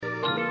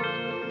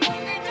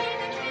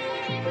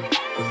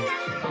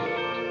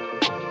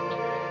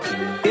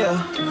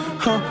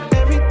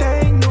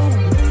Everything new,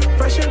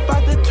 fresh up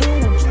out the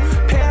tubes.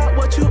 Pay out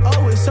what you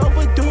owe, it's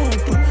overdue.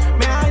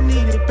 Man, I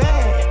need it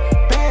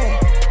bad,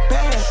 bad,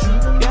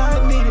 bad. Yeah,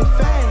 I need it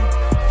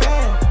fast,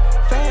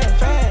 fast, fast,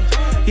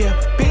 fast. Yeah,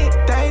 big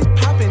things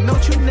popping,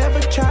 don't you never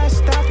try to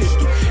stop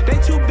it. They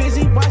too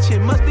busy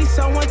watching, must be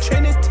someone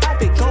trending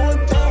topic. Going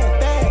bad,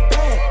 bad,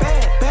 bad,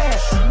 bad, bad.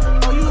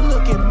 Oh, you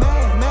looking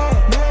mad,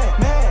 mad, mad,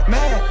 mad,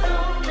 mad.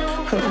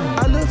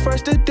 I look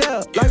fresh to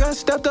death, like I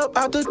stepped up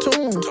out the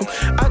tomb.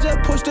 I just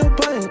pushed the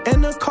button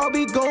and the car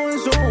be going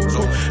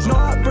zoom. No,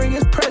 I bring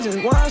his presence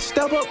when I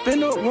step up in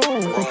the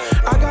room.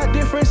 I got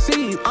different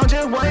seeds, I'm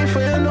just waiting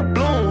for him to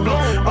bloom.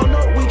 Oh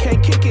no, we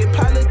can't kick it,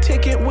 pilot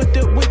ticket with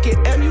the wicked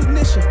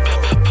ammunition.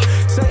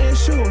 Setting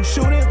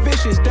shooting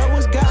vicious, that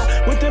was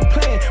God with the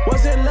plan.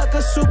 Wasn't luck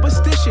or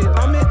superstition.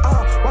 I'm in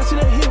awe, watching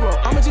a hero.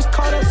 I'ma just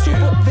call that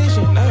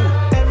supervision.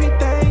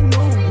 Everything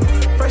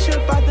new, fresh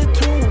up out the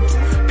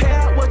tomb. Pay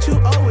out what you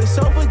owe, it's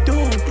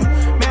overdue.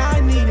 Man, I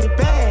need it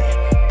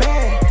bad,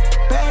 bad,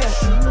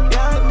 bad.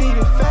 Yeah, I need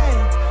it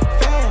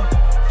fast,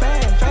 fast,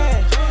 fast,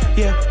 fast.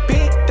 Yeah,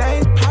 big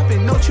things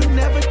popping, don't you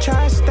never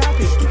try to stop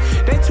it.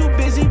 They too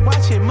busy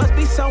watching, must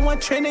be someone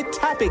trending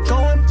topic.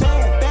 Going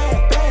bad,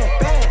 bad, bad,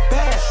 bad,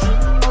 bad.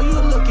 Oh, you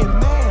looking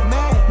mad,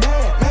 mad,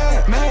 mad,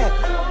 mad, mad.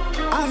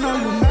 I know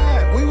you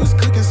mad, we was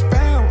cooking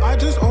spam. I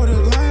just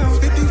ordered lamb,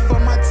 50 for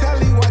my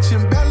telly,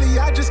 watching belly.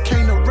 I just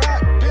came to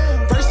rap.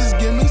 Verses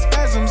give me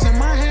spasms in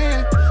my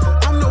hand.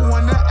 I'm the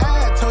one to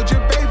add, told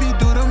your baby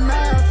do the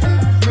math.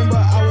 Remember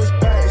I was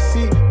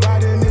backseat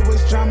riding, it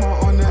was drama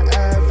on the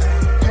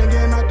Ave.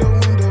 Hanging out the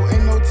window,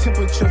 ain't no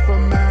temperature for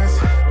mass.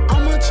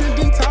 I'm a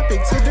trending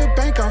topic to the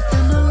bank, I'm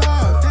finna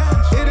live.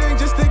 It ain't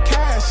just the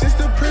cash, it's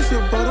the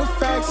principle, the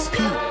facts.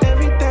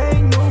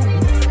 Everything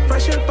new,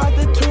 fresh up out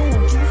the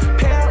tomb.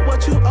 Pay out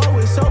what you owe,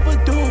 it's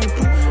overdue.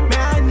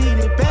 Man, I need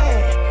it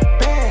bad,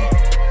 bad,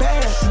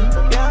 bad.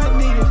 Yeah, I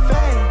need it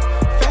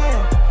fast,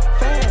 fast,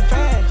 fast,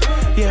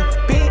 fast. Yeah,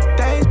 big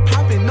things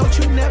popping, don't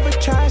you never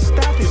try to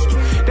stop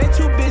it. They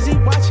too busy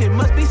watching,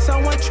 must be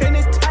someone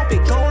trending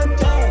topic. Going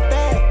bad,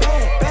 bad,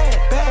 bad,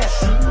 bad, bad.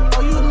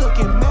 Oh, you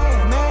looking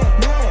mad, mad,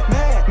 mad,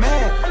 mad,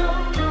 mad.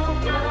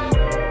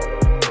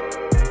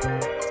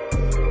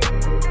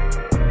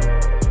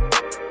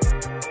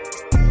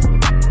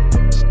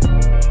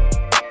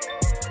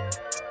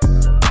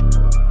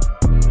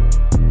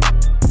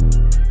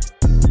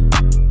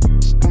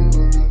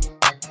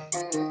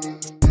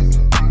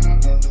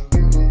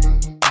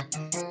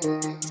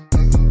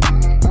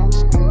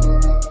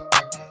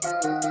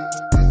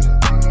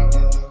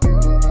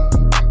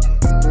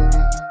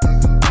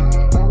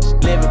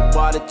 Living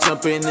water,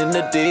 jumping in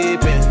the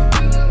deep end.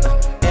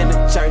 In the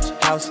church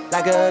house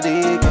like a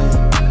deacon.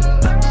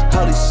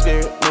 Holy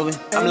Spirit moving,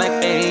 I'm like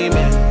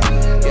amen.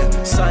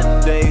 Yeah,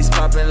 Sundays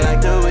popping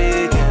like the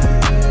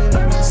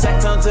weekend.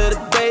 Sacked on to the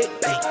date,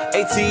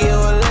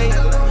 ATL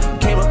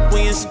late. Came up,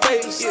 we in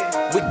space.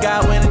 We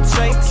got winning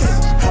traits.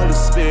 Holy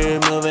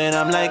Spirit moving,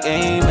 I'm like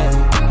amen.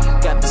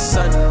 Got the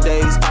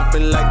Sundays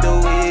popping like the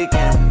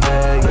weekend.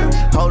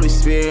 Yeah. Holy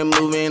Spirit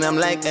moving, I'm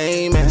like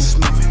amen.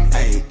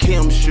 Hey,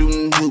 Kim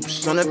shooting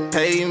hoops on the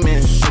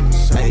pavement.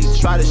 Hey,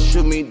 try to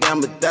shoot me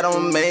down, but that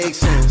don't make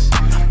sense.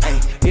 Hey,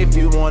 if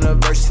you want a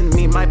verse in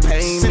me, my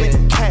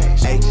payment.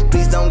 Hey,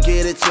 please don't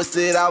get it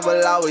twisted, I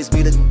will always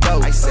be the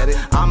dope. I said it.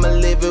 I'm a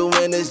living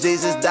witness,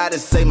 Jesus died to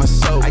save my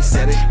soul. I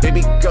said it.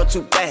 Baby girl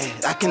too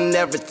bad, I can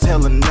never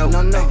tell her no.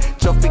 No.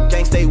 Trophy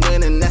gang stay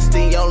winning, that's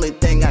the only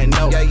thing I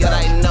know. Yeah.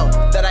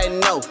 That I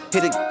know.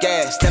 Hit the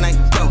gas, then I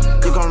go.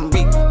 You gon'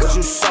 reap what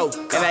you sow.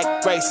 And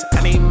that grace,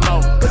 I need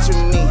more. What you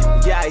mean?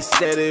 Yeah, I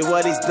said it.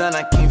 What he's done,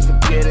 I can't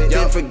forget it.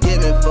 Been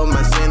forgiven for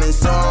my sin, and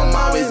so I'm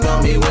always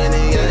gonna be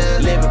winning. Yeah.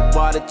 Living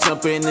water,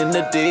 jumping in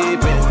the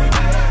deep end.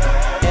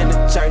 In the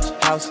church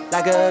house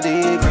like a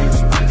deacon.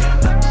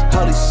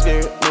 Holy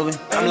Spirit moving,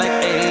 I'm like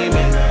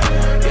amen.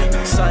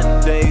 Yeah.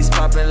 Sundays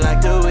popping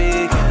like the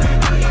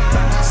weekend.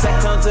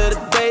 Sacked on to the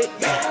date,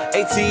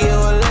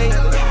 ATL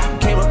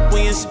late. Came up,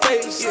 we in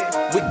space.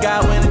 We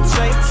got winning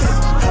traits.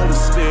 Holy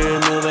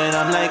Spirit moving,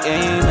 I'm like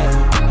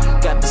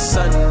amen. Got the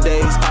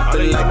Sundays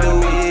popping like the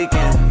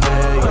weekend.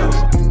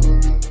 Yeah.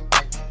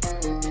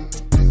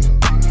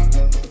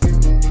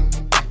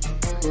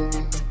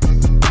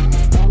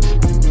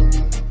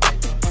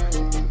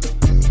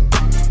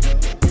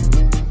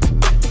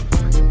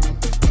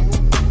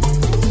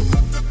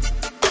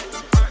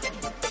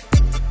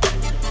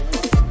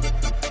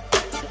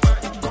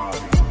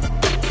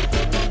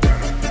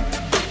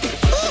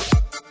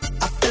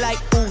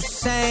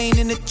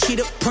 In the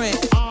cheetah print.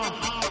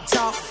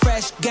 Talk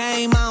fresh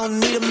game, I don't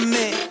need a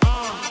minute.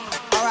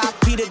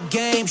 R.I.P. the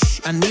game,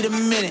 I need a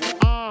minute.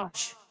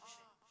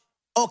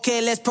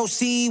 Okay, let's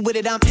proceed with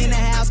it. I'm in the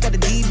house, got the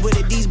deed with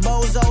it. These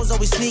bozos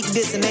always sneak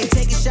this and they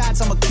taking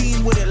shots. I'm a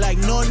key with it, like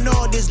no,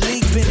 this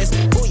league business.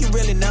 Who you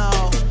really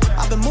know?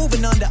 I've been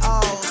moving under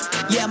O's.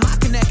 Yeah, my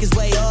connect is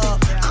way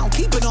up. I don't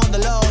keep it on the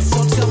low.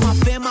 So tell my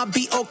fam I'll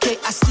be okay.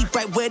 I sleep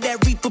right where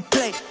that Reaper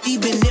play.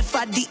 Even if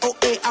I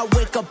DOA, I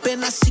wake up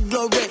and I see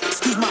glory.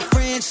 Excuse my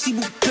French, she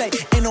will play.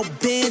 Ain't no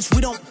bench,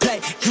 we don't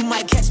play. You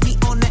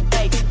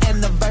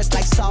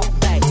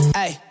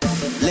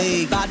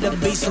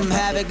some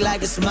havoc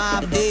like it's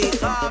Mobb Deep.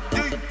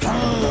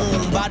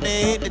 About to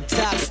hit the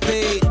top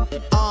speed.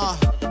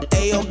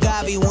 Ayo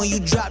Gavi, when you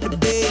drop the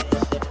beat,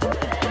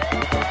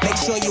 make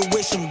sure you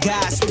wish him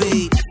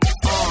Godspeed.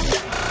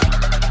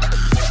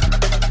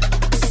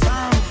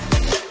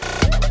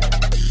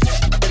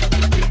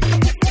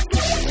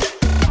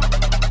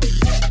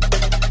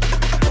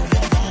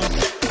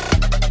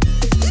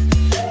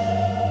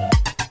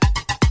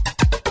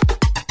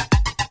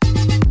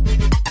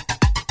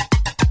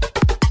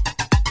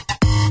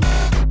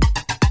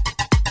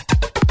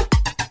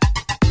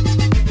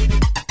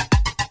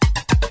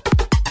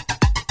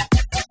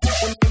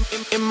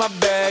 In my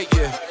bag,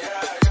 yeah,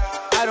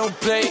 I don't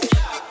play.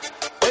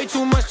 Way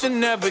too much to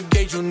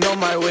navigate, you know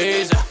my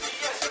ways.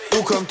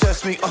 You come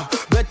test me,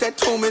 bet that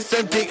tomb is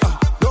empty.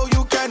 No,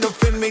 you can't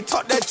offend me.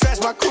 Talk that trash,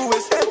 my crew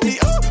is empty.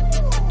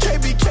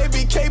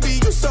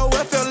 KB, you so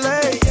FLA,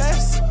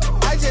 yes.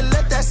 I just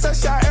let that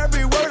sunshine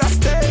every word I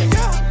stay.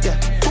 Yeah.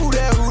 Who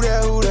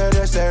that?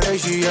 That's that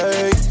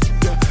HGA.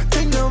 Yeah.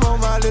 Kingdom on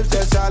my lips,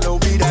 that's how I'll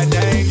be that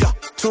name. Yeah.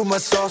 Too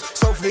much sauce,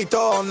 so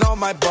frito on all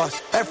my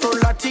boss. Afro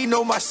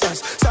Latino, my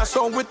sons.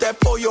 Sazon with that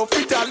pollo,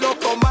 frita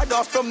loco, my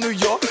dog from New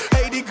York.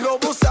 80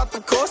 global, south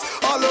of course,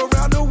 all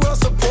around the world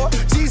support.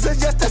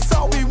 Jesus, yes, that's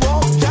all we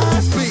want.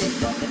 Godspeed.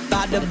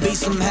 About to be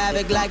some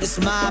havoc like it's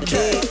Mobb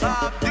Deep.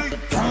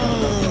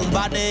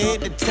 About to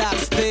hit the top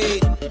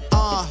speed.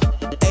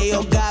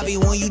 Ayo Gavi,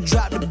 when you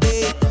drop the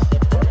beat,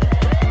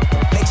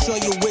 make sure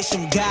you wish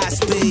him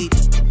Godspeed.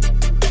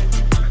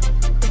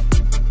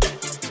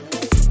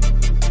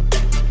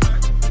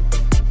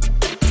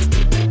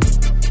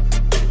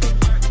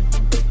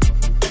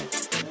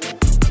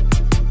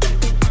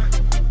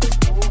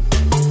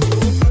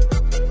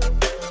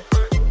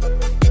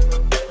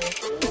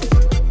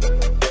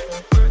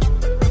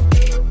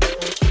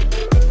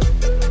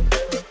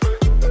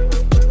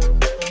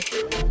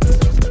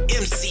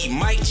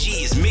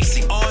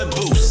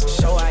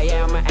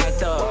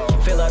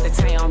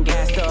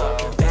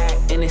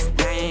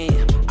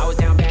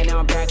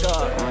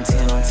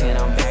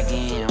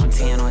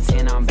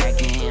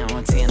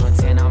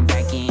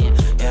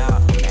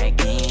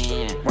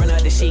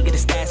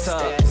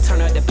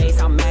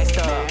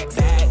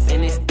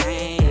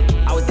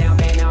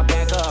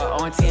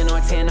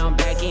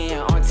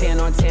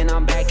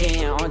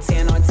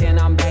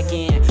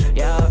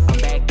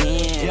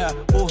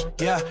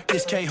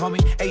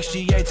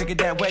 HGA, took it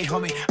that way,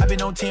 homie. I've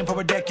been on 10 for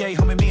a decade,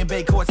 homie. Me and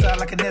Bay courtside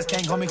like a Nest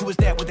gang, homie. Who was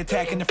that with the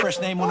tack and the fresh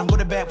name on him?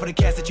 With a bat for the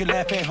cats that you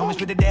laugh at, homies.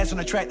 With the dash on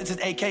the track, this is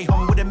AK,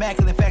 homie. With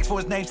immaculate facts for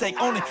his namesake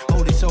only.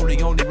 Holy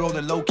solely, only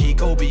rolling low key.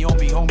 Kobe on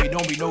me, homie,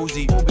 don't be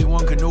nosy.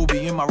 Obi-Wan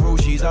Kenobi in my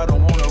Roshis. I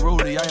don't want a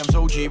roadie, I am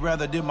so G.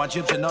 Rather dip my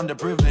chips in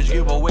underprivileged.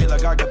 Give away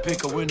like I could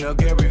pick a winner.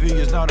 Gary V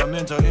is not a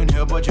mentor in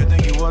here, but you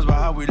think he was by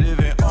how we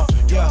living.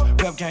 Yeah,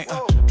 rep gang,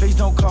 please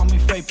don't call me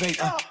fake bait,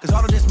 cause all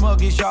of this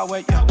mug is y'all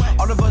way,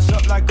 all of us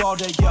up like all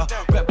day,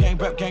 rep gang,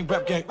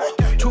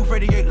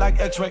 288 like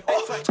X-ray,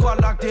 squad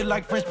locked in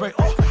like French break,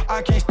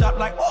 I can't stop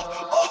like,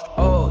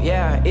 Oh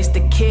yeah, it's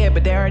the kid,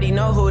 but they already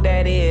know who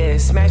that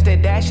is. Smash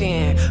that dash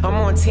in, I'm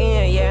on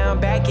 10, yeah, I'm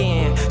back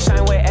in.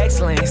 Shine with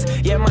excellence,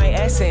 yeah, my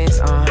essence,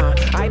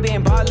 I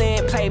been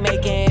ballin',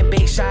 playmaking,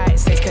 big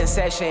shots since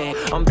concession.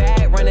 I'm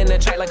back, running the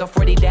track like a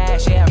 40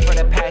 dash, yeah, for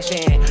the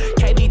passion.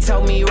 KB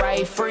told me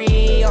right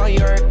free on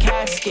your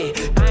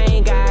casket. I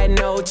ain't got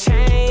no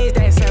change,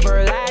 that's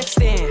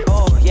everlasting.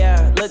 Oh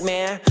yeah, look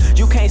man,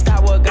 you can't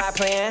stop what God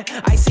planned.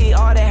 I see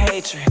all the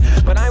hatred,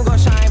 but I'm gon'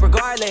 shine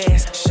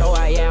regardless. Show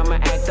I am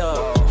an actor,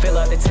 fill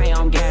up the tank,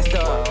 I'm gassed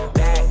up.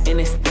 Back in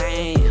this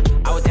thing,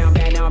 I was down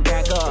bad, now I'm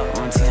back up.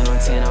 On 10,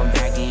 I'm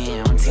back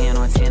in. On 10,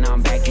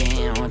 I'm back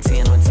in. On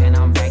 10,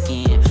 I'm back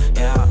in.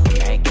 Yeah, I'm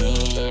back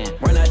in.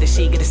 Run up the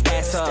sheet, get the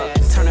stats up.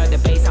 Turn up the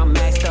bass, I'm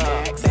maxed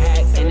up.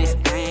 Back in this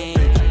thing,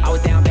 I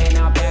was down bad,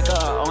 now I'm back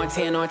up. On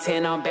 10,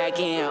 I'm back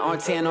in. On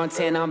 10,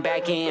 I'm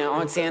back in.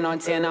 On 10,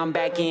 I'm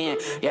back in.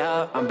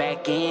 Yeah, I'm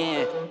back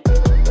in.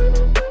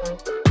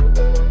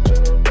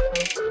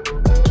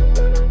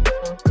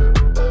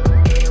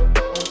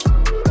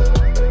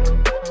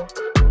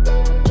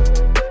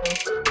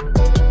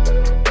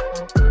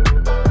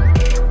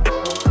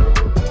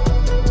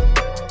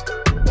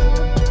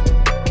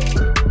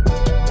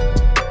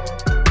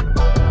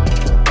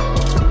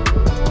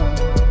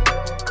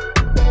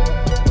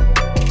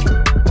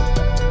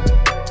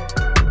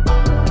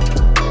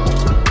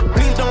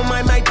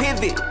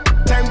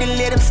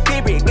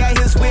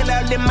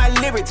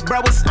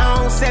 Bro, it's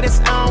on, set it's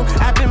on.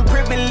 I've been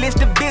privileged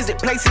to visit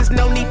places,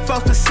 no need for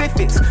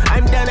specifics.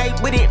 I'm done,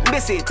 ain't with it,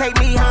 miss it. Take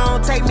me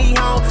home,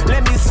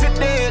 let me sit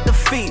there at the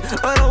feet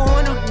of the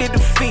one who did the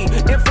feat.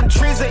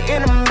 Infantry's are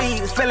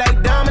enemies, feel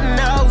like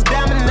dominoes,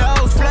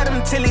 flood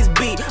him till he's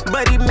beat,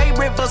 but he made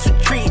rivers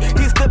retreat.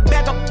 He stood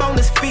back up on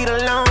his feet a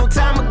long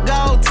time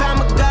ago.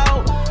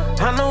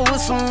 I know with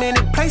so many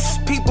places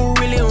people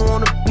really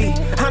wanna be.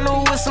 I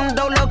know with some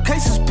dope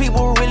locations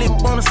people really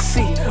wanna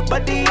see.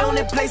 But the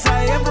only place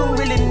I ever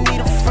really need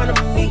in front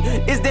of me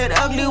is that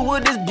ugly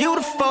wood is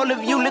beautiful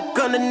if you look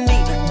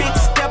underneath. Big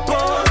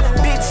steppers,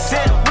 big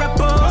set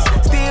rappers,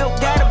 still still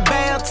got a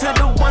bow to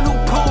the one who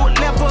pulled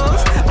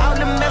levers. All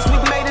the mess we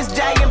made is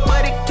giant,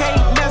 but it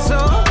can't mess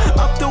up.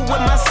 Up through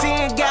with my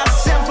sin got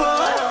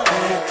severed.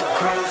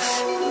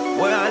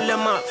 Where I let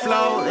my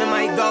flow and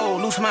my goal,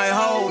 lose my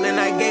hold, and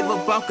I gave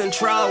up all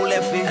control,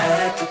 left it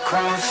at the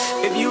cross.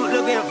 If you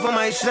looking for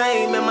my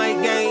shame and my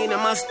gain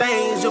and my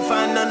stains, you'll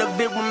find none of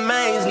it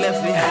remains,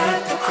 left it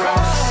at the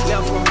cross.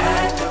 Left from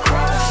at the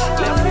cross,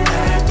 left it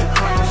at the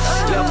cross,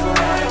 left from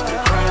at the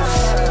cross,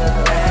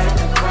 at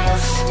the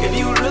cross. If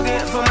you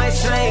looking for my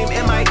shame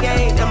and my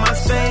gain and my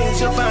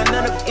stains, you'll find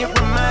none of it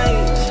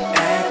remains.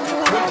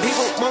 When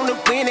people wanna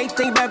win, they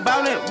think about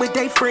ballin' with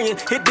they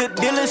friends. Hit the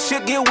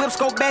dealership, get whips,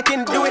 go back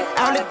and do it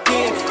all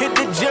again. Hit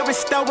the jewelry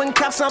store and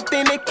cop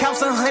something that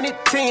costs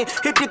 110.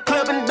 Hit the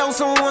club and throw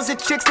some ones and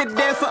chicks that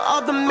dance for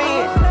other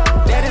men.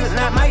 That is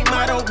not my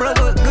motto, bro.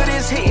 What good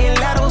is hitting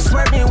lotto,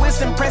 swerving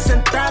whips and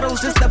pressing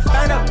throttles just to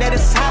find out that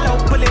it's hollow.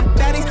 Pulling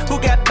daddies who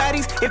got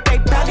bodies if they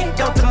probably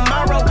go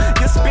tomorrow.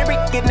 Your spirit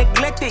get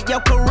neglected,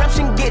 your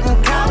corruption getting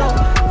coddled.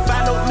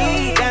 Follow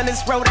me down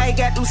this road, I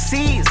got to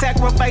see.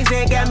 Sacrifice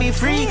that got me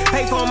free.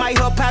 Pay for my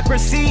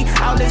hypocrisy.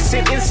 All this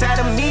shit inside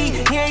of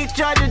me. He ain't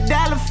charge a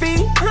dollar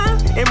fee, huh?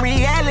 In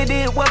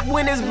reality, what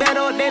win is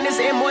better than this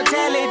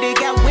immortality?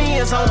 Got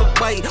wins on the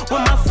way,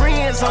 with my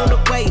friends on the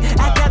way.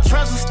 I got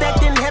trouble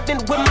stacked in heaven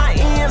with my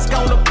ends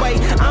gone away.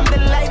 I'm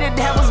delighted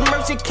heaven's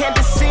mercy can't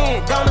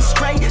descend. Gone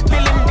astray,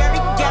 feeling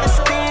dirty, got a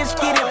stench.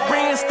 Get it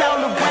ran,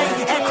 stolen away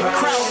at the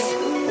cross.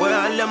 Where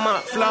I let my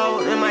flow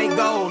and my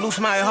goal, lose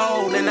my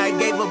hold, and I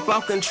gave up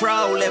all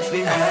control, left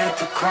it at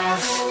the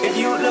cross. If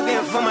you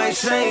looking for my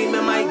shame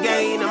and my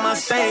gain and my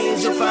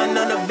stains, you'll find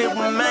none of it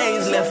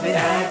remains, left it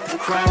at the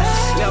cross.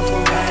 Left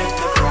from at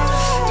the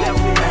cross, left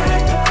from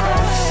at the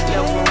cross,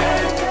 left from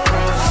at the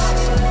cross,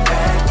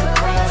 at the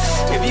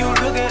cross. If you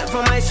looking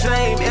for my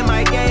shame and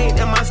my gain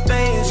and my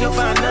stains, you'll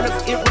find none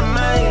of it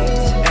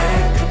remains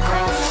at the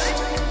cross.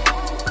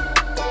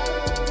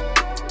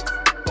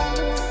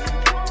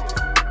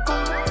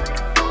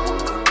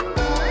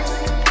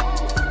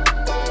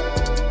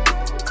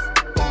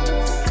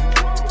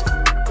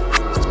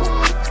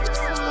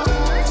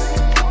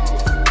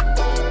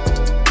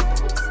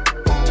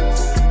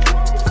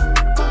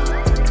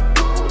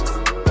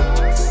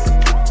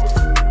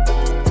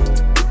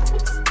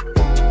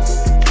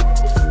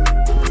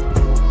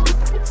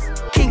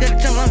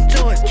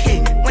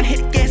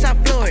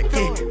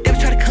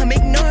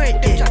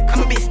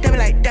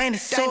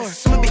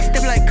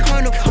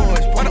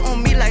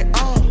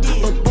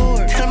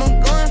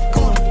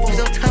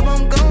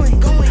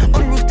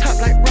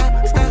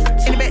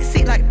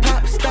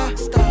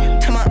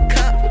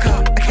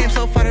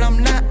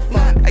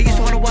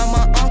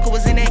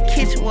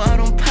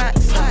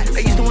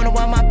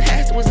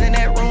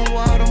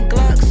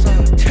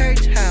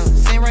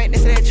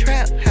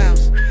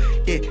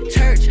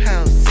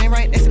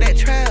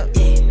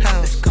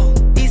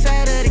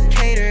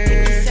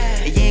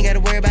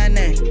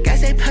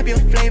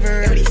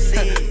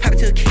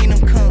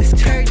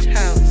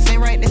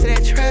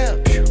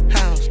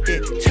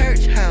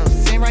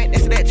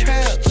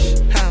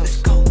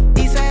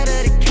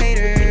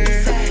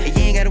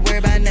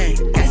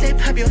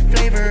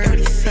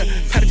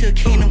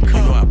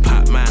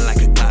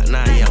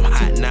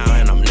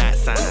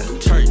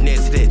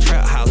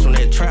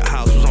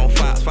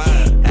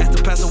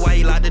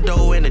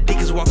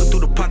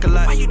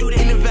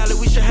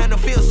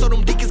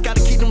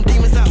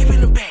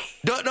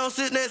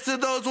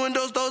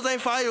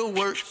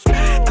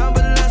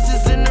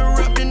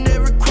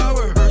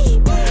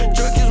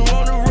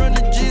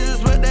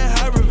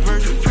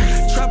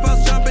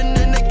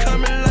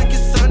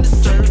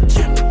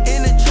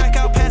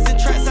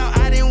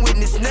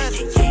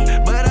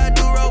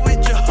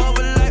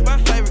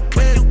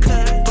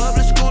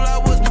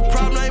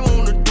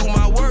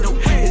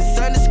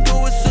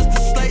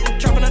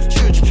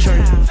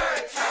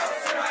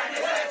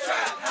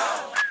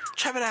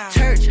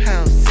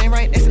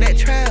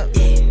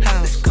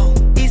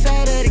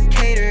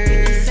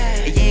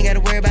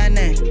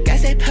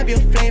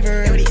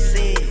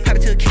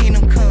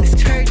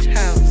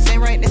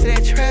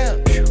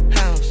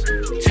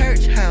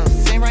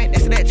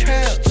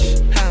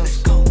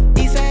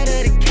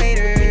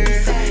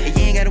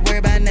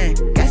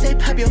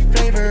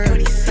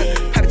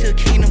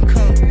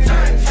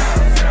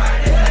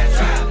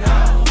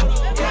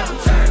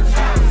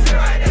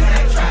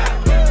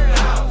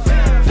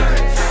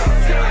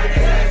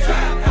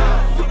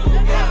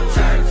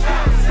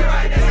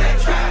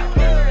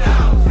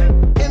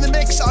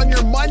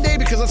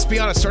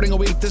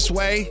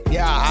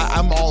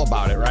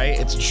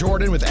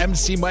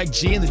 MC Mike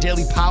G and the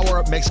Daily Power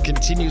Up Mix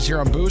continues here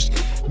on Boost.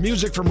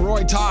 Music from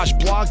Roy Tosh,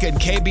 Blanca, and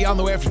KB on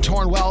the way after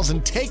Torn Wells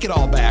and Take It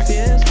All Back.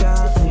 Fears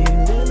got me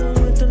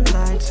living with the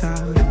lights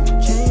out.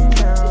 Chained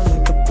down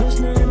like a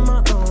prisoner in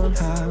my own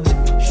house.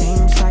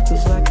 Shame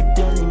cycles like a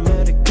daily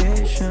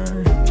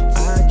medication.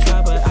 I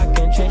try but I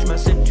can't change my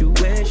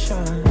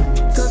situation.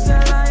 Cause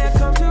that liar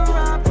comes to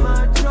rob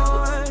my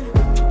joy.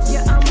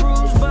 Yeah, I'm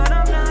bruised but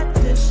I'm not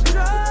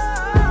destroyed.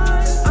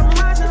 I'm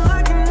rising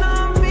like an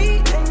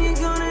army and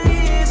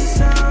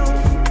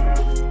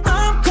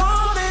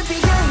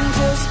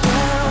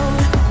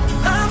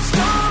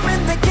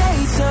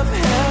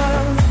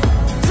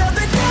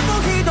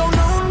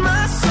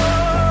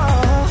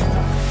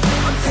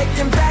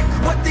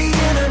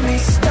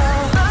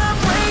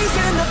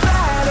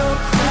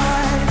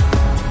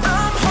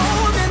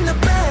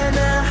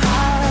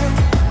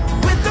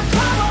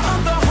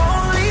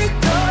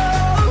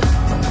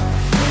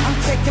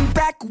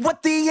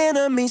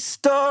enemy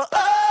stole.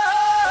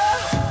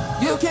 Oh,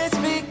 you can't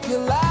speak your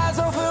lies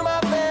over my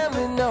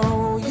family,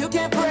 no. You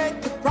can't break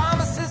the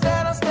promises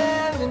that I'm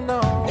standing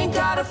on. Ain't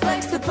got a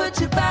flex to put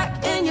you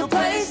back in your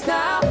place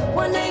now.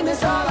 One name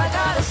is all I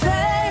gotta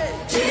say,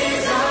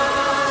 Jesus.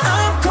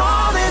 I'm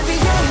calling the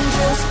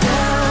angels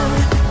down.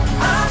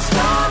 I'm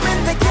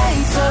storming the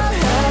gates of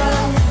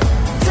hell.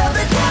 Tell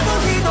the devil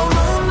he don't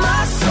own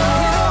my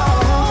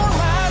soul.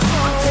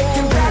 I'm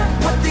taking back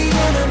what the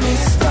enemy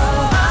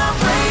stole. I'm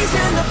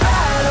raising the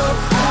battle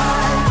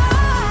cry.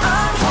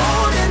 I'm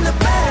holding the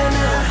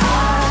banner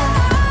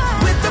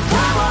high. With the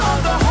power of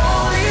the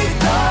Holy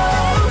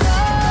Ghost,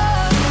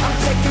 I'm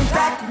taking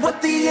back what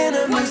the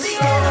enemy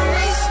stole.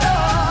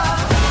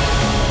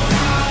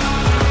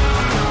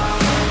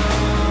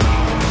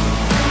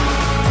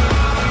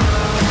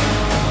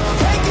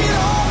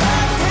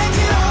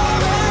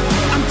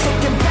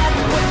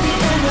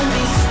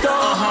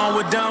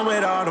 Done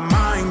with all the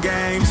mind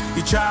games.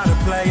 You try to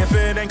play, if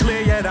it ain't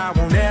clear yet, I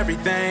want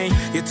everything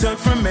you took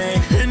from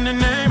me. In the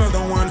name of the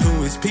one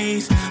who is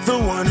peace, the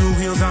one who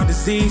heals all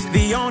disease,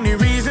 the only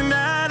reason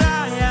that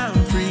I am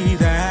free,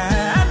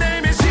 that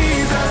name is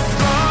Jesus,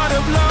 Lord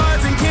of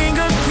lords and King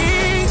of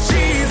kings.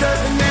 Jesus,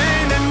 the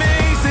name that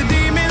makes the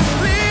demons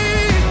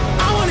flee.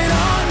 I want it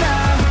all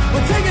now,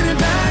 we're taking it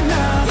back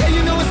now. Yeah,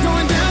 you know what's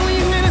going down when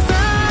you hear the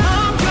sound.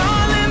 I'm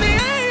calling the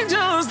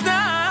angels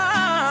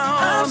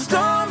down. I'm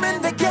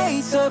storming the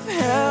gates of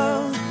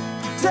hell.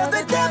 Tell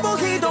the devil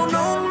he don't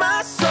own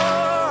my soul.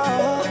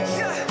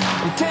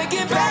 I'm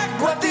taking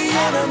back what the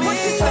enemy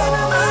stole.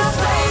 I'm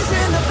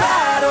raising the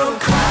battle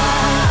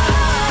cry.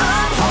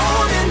 I'm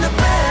holding the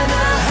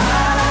banner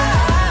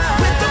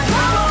high. With the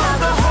power of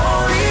the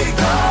Holy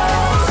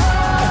Ghost,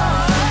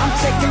 I'm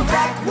taking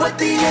back what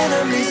the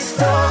enemy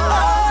stole.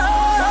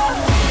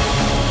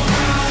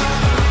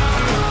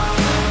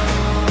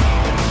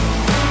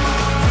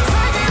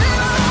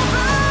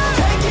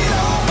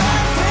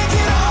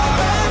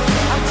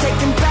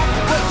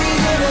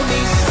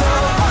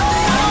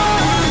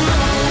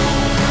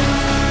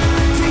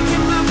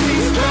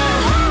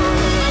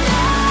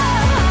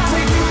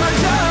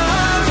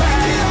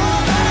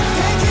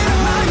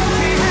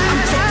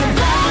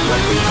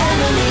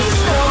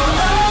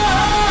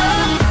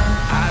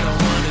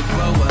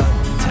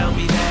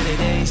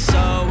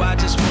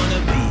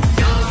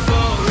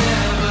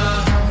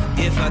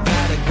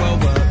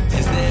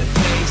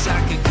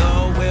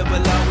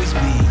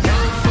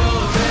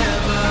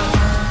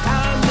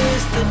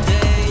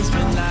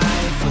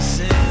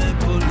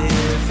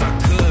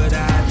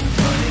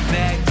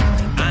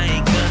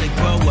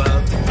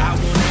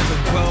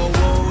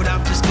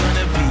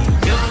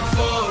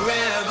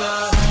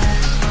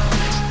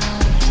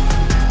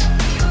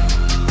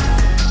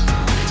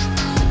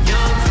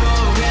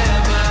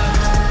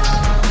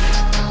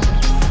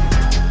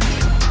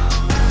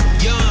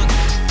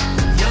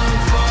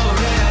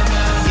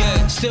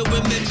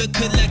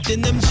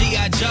 Collecting them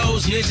G.I.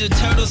 Joes, Ninja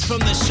Turtles from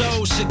the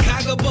show,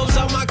 Chicago Bulls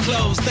on my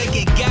clothes.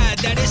 Thanking God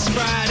that it's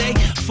Friday.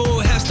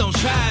 Full house, don't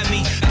try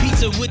me.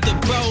 Pizza with the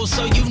bros,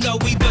 so you know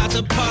we bout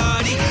to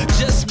party.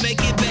 Just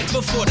make it back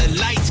before the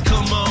lights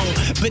come on.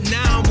 But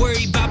now I'm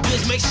worried about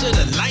bills, make sure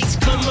the lights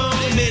come on.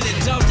 Man,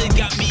 adulting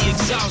got me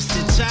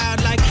exhausted.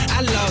 Childlike,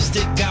 I lost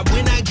it. God,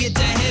 when I get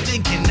to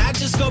heaven, can I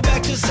just go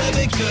back to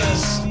 7?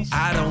 Cause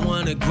I don't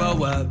wanna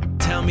grow up.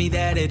 Tell me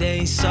that it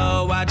ain't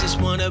so. I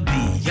just wanna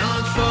be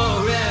young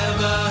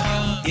forever.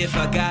 If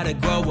I gotta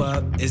grow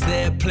up, is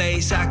there a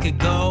place I could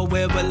go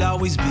where we'll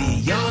always be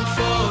young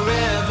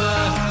forever?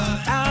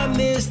 I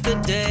miss the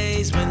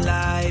days when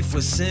life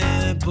was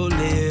simple.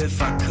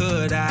 If I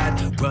could,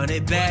 I'd run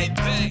it back.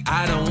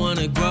 I don't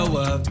wanna grow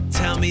up.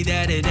 Tell me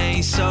that it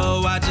ain't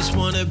so. I just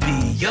wanna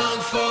be young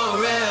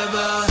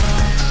forever.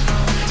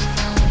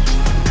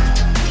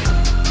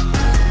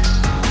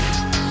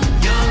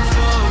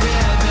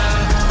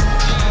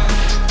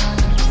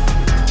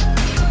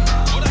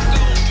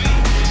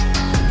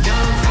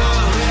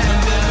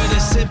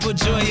 Simple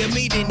joy of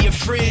meeting your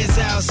friends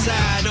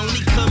outside.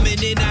 Only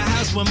coming in the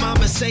house when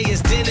mama say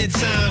it's dinner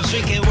time.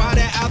 Drinking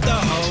water out the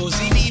hose.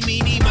 Eeny,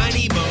 meeny,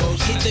 miny, moe.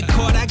 Hit the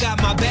court, I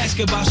got my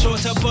basketball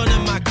shorts up under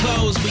my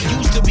clothes. We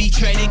used to be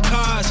trading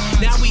cars.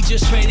 Now we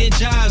just trading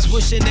jobs.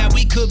 Wishing that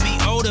we could be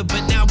older,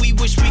 but now we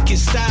wish we could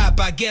stop.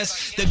 I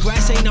guess the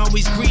grass ain't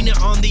always greener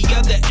on the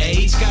other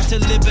age. Got to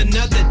live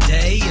another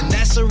day, and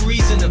that's a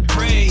reason to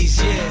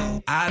praise, yeah.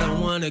 I don't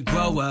wanna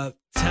grow up.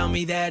 Tell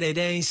me that it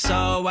ain't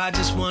so. I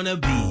just wanna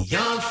be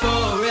young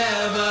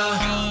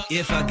forever.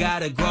 If I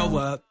gotta grow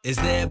up, is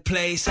there a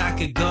place I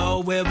could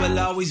go where we'll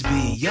always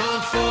be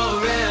young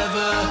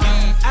forever?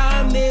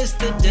 I miss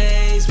the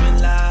days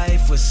when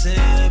life was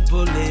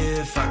simple.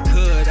 If I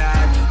could,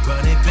 I'd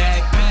run it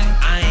back.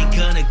 I ain't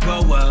gonna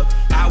grow up.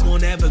 I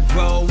won't ever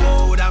grow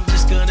old. I'm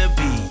just gonna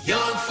be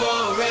young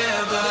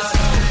forever.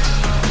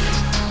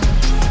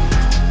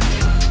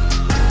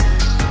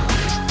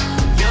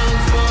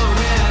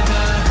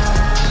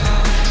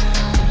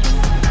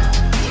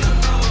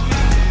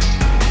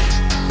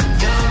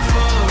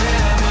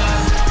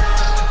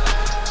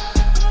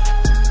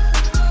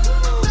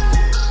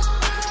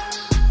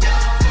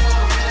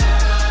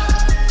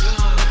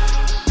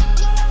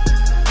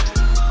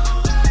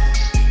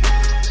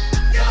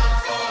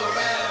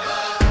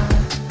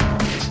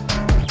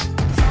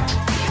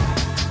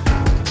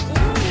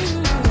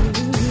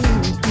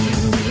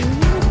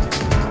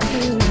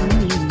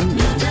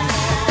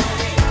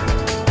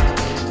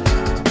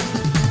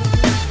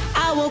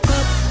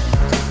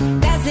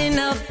 rising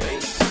up.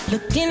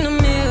 Look in the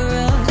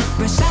mirror,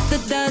 brush off the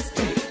dust.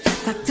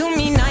 Talk to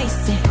me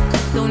nice and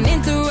don't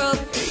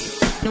interrupt.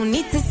 No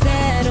need to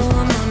settle,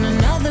 I'm on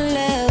another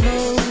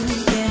level.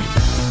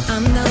 Yeah,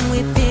 I'm done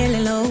with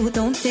feeling low.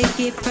 Don't take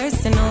it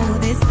personal.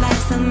 This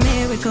life's a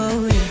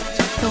miracle. Yeah.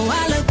 So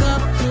I look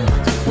up,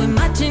 we're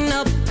matching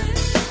up.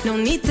 No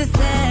need to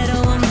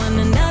settle, I'm on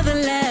another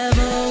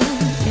level.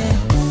 Yeah,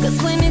 'cause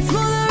when it's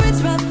smooth or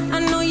it's rough, I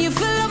know you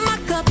fill up my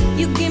cup.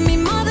 You give me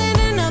more than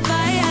enough.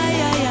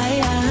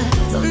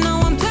 So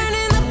now I'm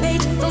turning the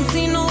page, don't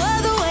see no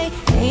other way.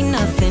 Ain't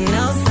nothing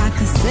else I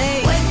can say.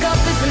 Wake up,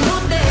 it's a new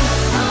day.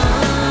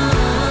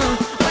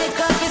 Wake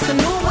up, it's a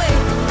new way.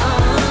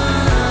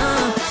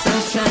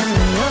 Sunshine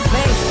in your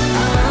face.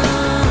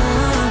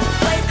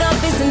 Wake up,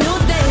 it's a new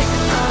day.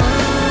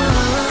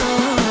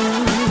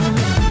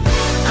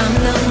 I'm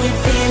done with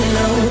feeling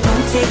low.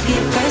 Don't take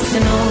it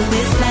personal.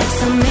 This life's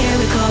a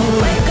miracle.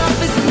 Wake up,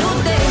 it's a new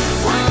day.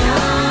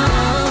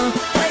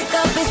 Wake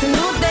up, it's a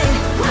new day.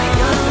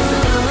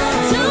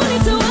 Don't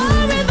need to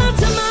worry about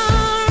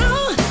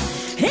tomorrow.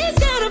 He's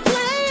got a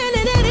plan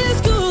and it is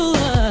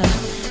good.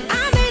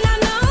 I may not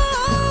know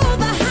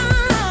the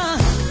how,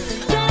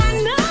 but I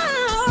know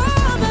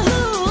the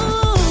who.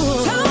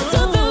 Talk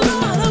to the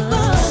Lord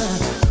above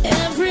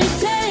every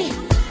day.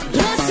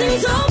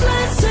 Blessings on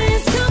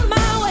blessings come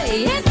my way.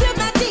 It's in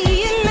my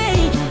DNA.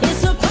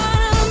 It's a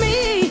part of me.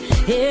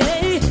 Yeah.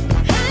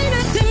 Ain't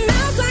nothing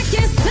else I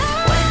can say.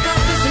 Wake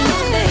up, it's a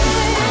new day.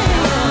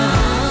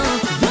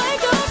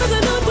 Wake up, it's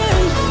a new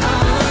day.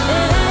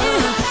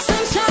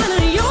 Sunshine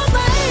in your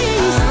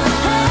face.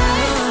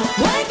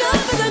 Wake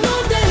up, it's a new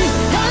day.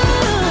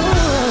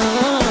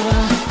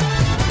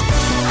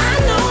 I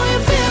know you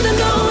feel the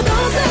no,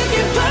 don't take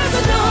it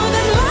personal.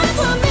 That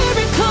life's a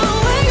miracle.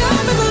 Wake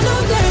up, it's a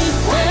new day.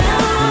 Wake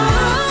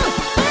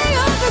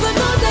up, it's a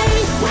new day.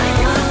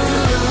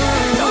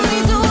 Don't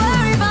need to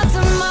worry about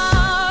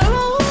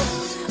tomorrow,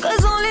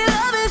 'cause only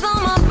love is on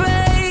my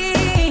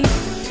brain.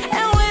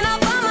 And when I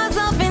find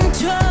myself in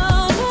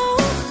trouble,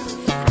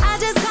 I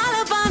just call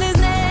upon his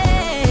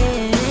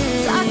name.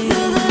 Talk to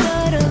the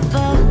Lord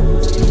above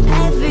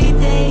every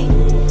day.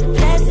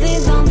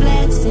 Blessings on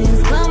blessings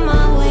come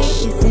my way.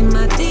 It's in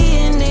my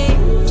DNA.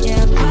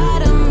 Yeah,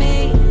 part of me.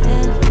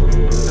 Yeah.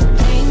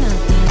 Ain't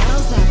nothing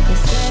else I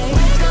could say.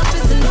 Wake up,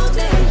 it's a new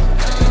day.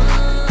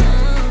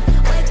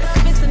 Wake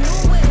up, it's a new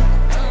way.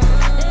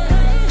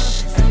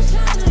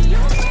 Sunshine in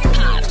your face.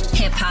 Pop,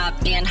 hip hop,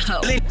 and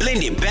hope.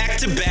 Blend it back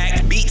to back,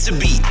 beat to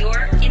beat.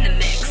 You're in the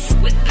mix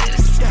with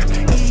Boost.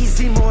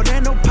 Easy,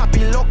 Moreno,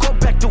 Papi Loco,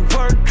 back to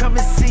work, come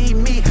and see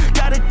me.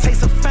 Got a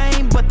taste of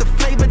fame, but the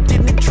flavor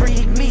didn't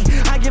intrigue me.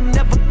 I am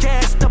never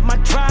gassed up, my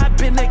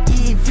drive in the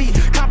EV.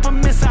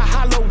 Compliments a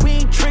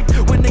Halloween trick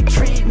when they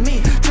treat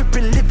me.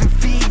 Trippin' living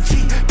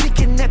Fiji,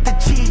 peeking at the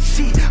cheat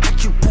sheet. How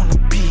you wanna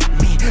beat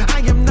me? I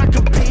am not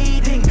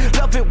competing.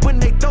 Love it when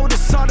they throw the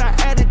salt, I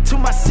add it to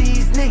my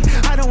seasoning.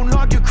 I don't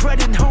argue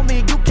credit,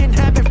 homie, you can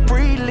have it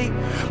freely.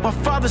 My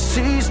father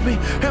sees me,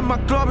 and my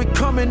glory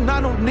coming,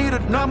 I don't need a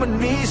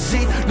nominee.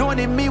 See,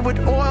 anointing me with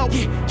oil,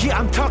 yeah,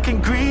 I'm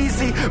talking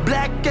greasy.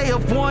 Black day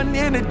of one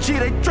energy,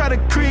 they try to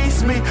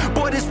crease me.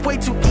 Boy, this way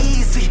too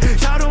easy.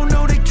 Y'all don't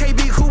know the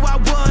KB who I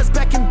was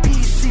back in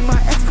BC. My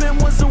X-Men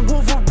was a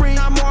Wolverine,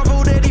 I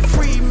marvel that he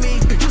freed me.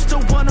 Used to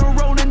wanna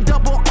roll in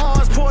double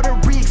R's, Puerto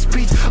Rican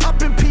speech.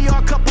 Up in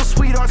PR, couple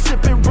sweethearts,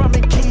 sipping rum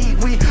and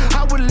kiwi.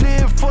 I would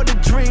live for the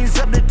dreams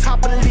up the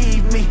top,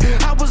 believe me.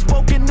 I was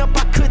woken up,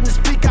 I couldn't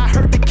speak, I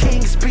heard the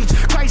King's speech.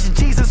 Christ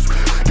Jesus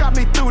got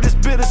me through this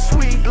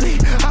bittersweetly.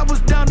 I was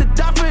down to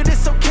die for this,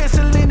 so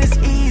canceling is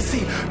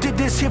easy. Did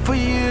this here for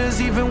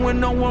years, even when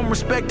no one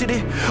respected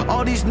it.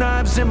 All these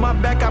knives in my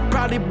back, I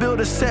probably built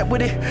a set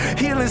with it.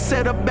 Healing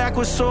set up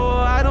backwards, so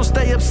I don't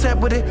stay upset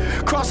with it.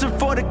 Crossing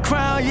for the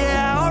crown,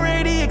 yeah, I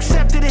already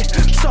accepted it.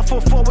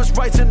 Suffer for what's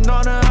rights and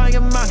honor, I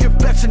am out here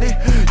flexing it.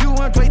 You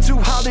went way too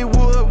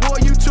Hollywood, boy,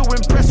 you too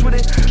impressed with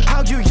it.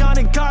 How you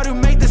yawning God who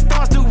made the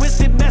stars through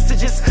instant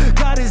messages.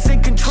 God is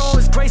in control,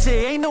 his grace,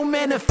 it ain't no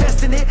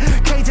manifesting it.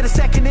 K to the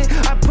second it,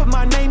 I put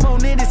my name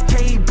on it, it's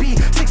KB.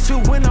 6'2"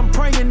 when I'm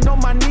praying on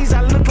my knees,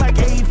 I look like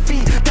 8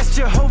 feet. That's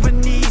Jehovah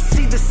knees,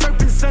 see the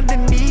serpents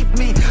underneath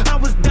me. I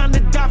was down to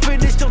die for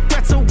this, your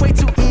threats are way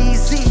too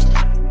easy.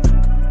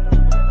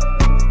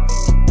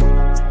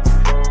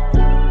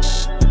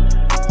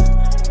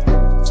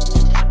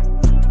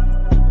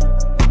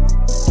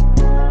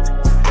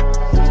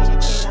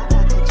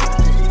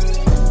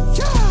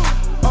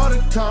 All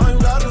the time,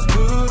 God is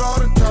good all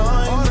the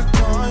time. All the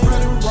time,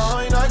 red and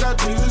wine, I got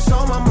Jesus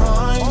on my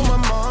mind. On my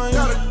mind,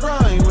 gotta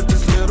grind with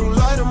this little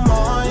light of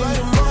mine.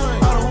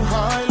 I don't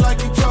hide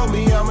like you told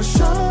me I'ma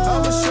shine.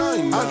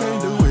 I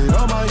can't do it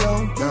on my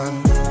own.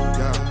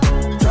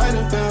 Yeah. Tried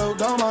and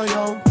failed on my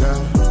own.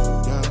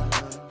 Yeah.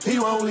 He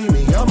won't leave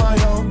me on my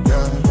own.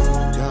 Yeah.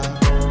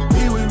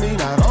 He with me,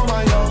 not on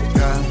my own.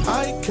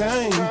 Yeah. I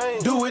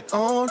can't do it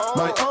on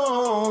my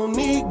own.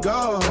 Need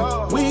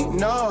God, we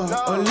know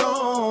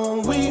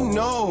alone. We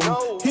know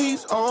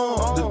He's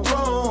on the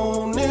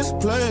throne. This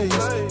place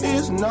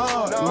is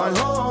not my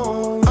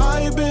home.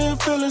 I've been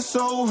feeling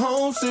so little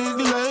homesick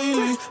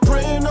lately.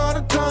 Praying all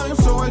the time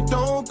so I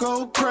don't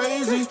go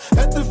crazy.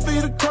 At the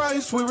feet of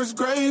Christ where it's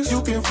grace,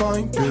 you can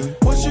find it.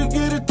 Once you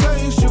get a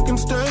taste, you can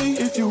stay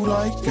if you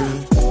like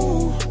it.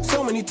 Ooh,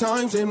 so many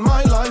times in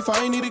my life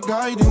I needed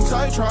guidance.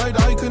 I tried,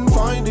 I couldn't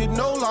find it.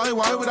 No lie,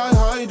 why would I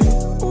hide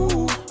it?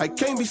 Ooh, I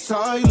can't be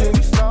silent.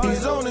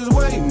 He's on his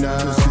way now.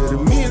 Consider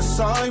me a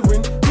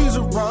siren. He's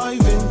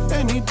arriving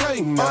any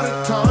day now. All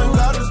the time,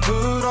 God is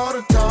good all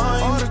the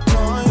time. All the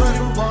time,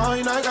 bread and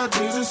wine. I got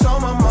Jesus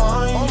on my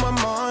mind. On my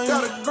mind,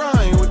 gotta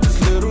grind with this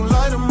little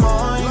light of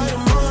mine.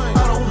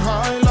 I don't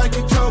hide like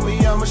you told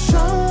me. I'ma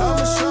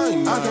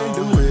shine. I can't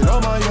do it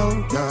on my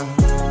own.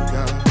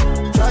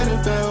 Yeah. Tried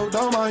and failed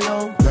on my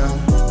own.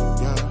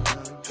 Yeah.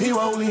 He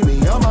won't leave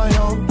me on my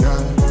own.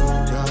 Yeah.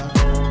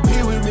 He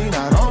with me,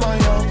 not on my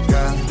own.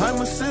 Yeah.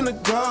 I'm a sinner,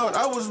 God.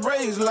 I was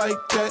raised like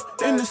that.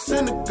 In the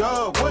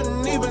synagogue,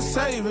 wasn't even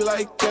saved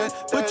like that.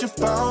 But you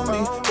found me,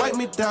 wipe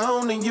me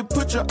down, and you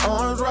put your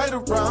arms right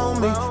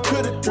around me.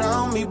 Could've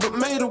drowned me, but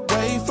made a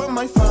way for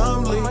my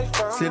family.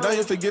 Said I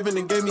am forgiven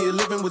and gave me a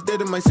living. Was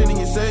dead in my sin and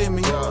you saved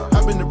me.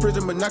 I've been to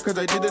prison, but not cause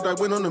I did it. I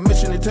went on a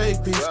mission to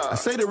take peace. I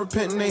say they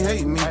repent and they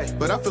hate me,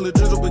 but I feel a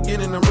drizzle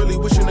beginning. I'm really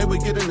wishing they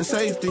would get into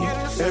safety.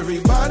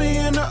 Everybody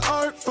in the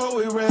ark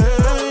for it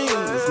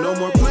rains. No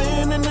more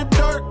playing in the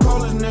dark,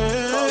 call his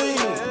name.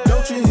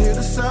 Don't you hear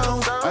the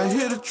sound? I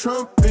hear the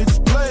trumpets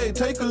play.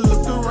 Take a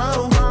look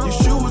around.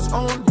 Yeshua's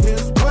on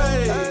his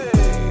way.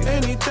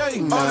 Any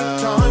day now. All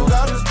the time,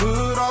 God is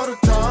good all the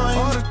time.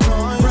 All the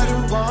time, bread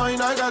and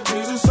wine. I got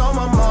Jesus on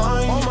my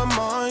mind. On my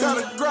mind,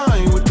 gotta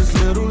grind with this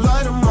little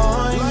light of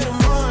mine.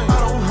 I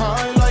don't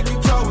hide like you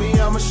told me.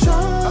 I'ma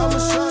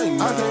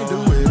shine. I can't do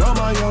it on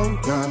my own.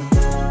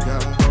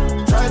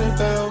 Yeah. Tried and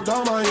failed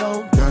on my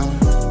own.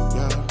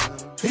 Yeah.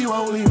 He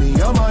won't leave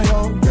me on my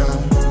own. Yeah.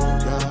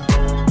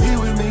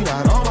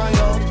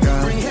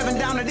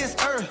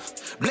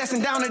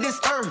 Blessing down to this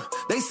earth.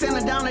 They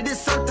sending down to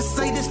this earth to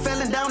say this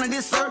felling down to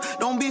this earth.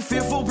 Don't be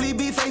fearful, please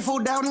be faithful.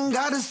 Doubting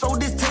God is so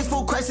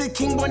distasteful. Christ is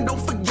king, but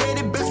don't forget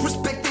it. Best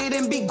respect it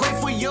and be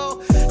grateful,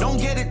 yo. Don't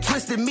get it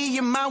twisted. Me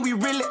and mine, we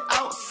really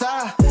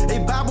outside. Hey,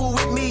 Bible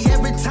with me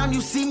every time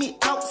you see me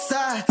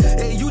outside.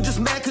 Hey, you just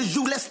mad cause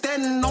you left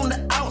standing on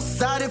the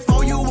outside. If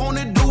all you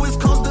wanna do is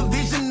cause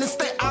division and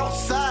stay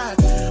outside.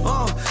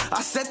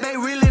 I said they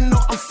really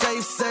know I'm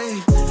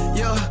safe.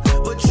 Yeah,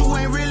 but you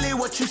ain't really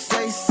what you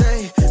say.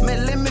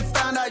 Man, let me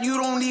find out you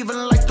don't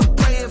even like to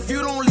play. If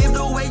you don't live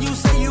the way you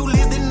say you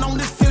live, then on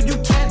this field you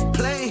can't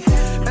play.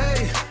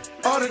 Hey,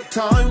 all the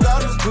time,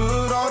 God is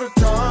good all the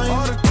time.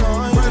 All the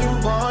time, bread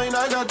and wine.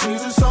 I got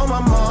Jesus on my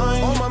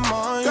mind. On my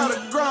mind, gotta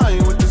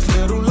grind with this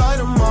little light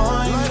of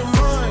mine.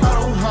 I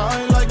don't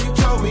hide like you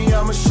told me.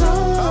 I'ma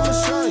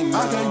shine.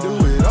 I can't do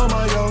it on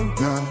my own.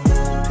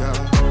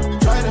 Yeah.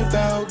 Tried and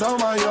failed on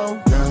my own.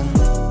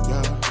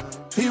 Yeah.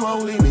 He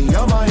won't leave me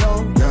on my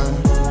own. Yeah.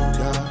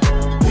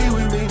 He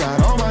with me, not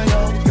on my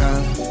own. Yeah.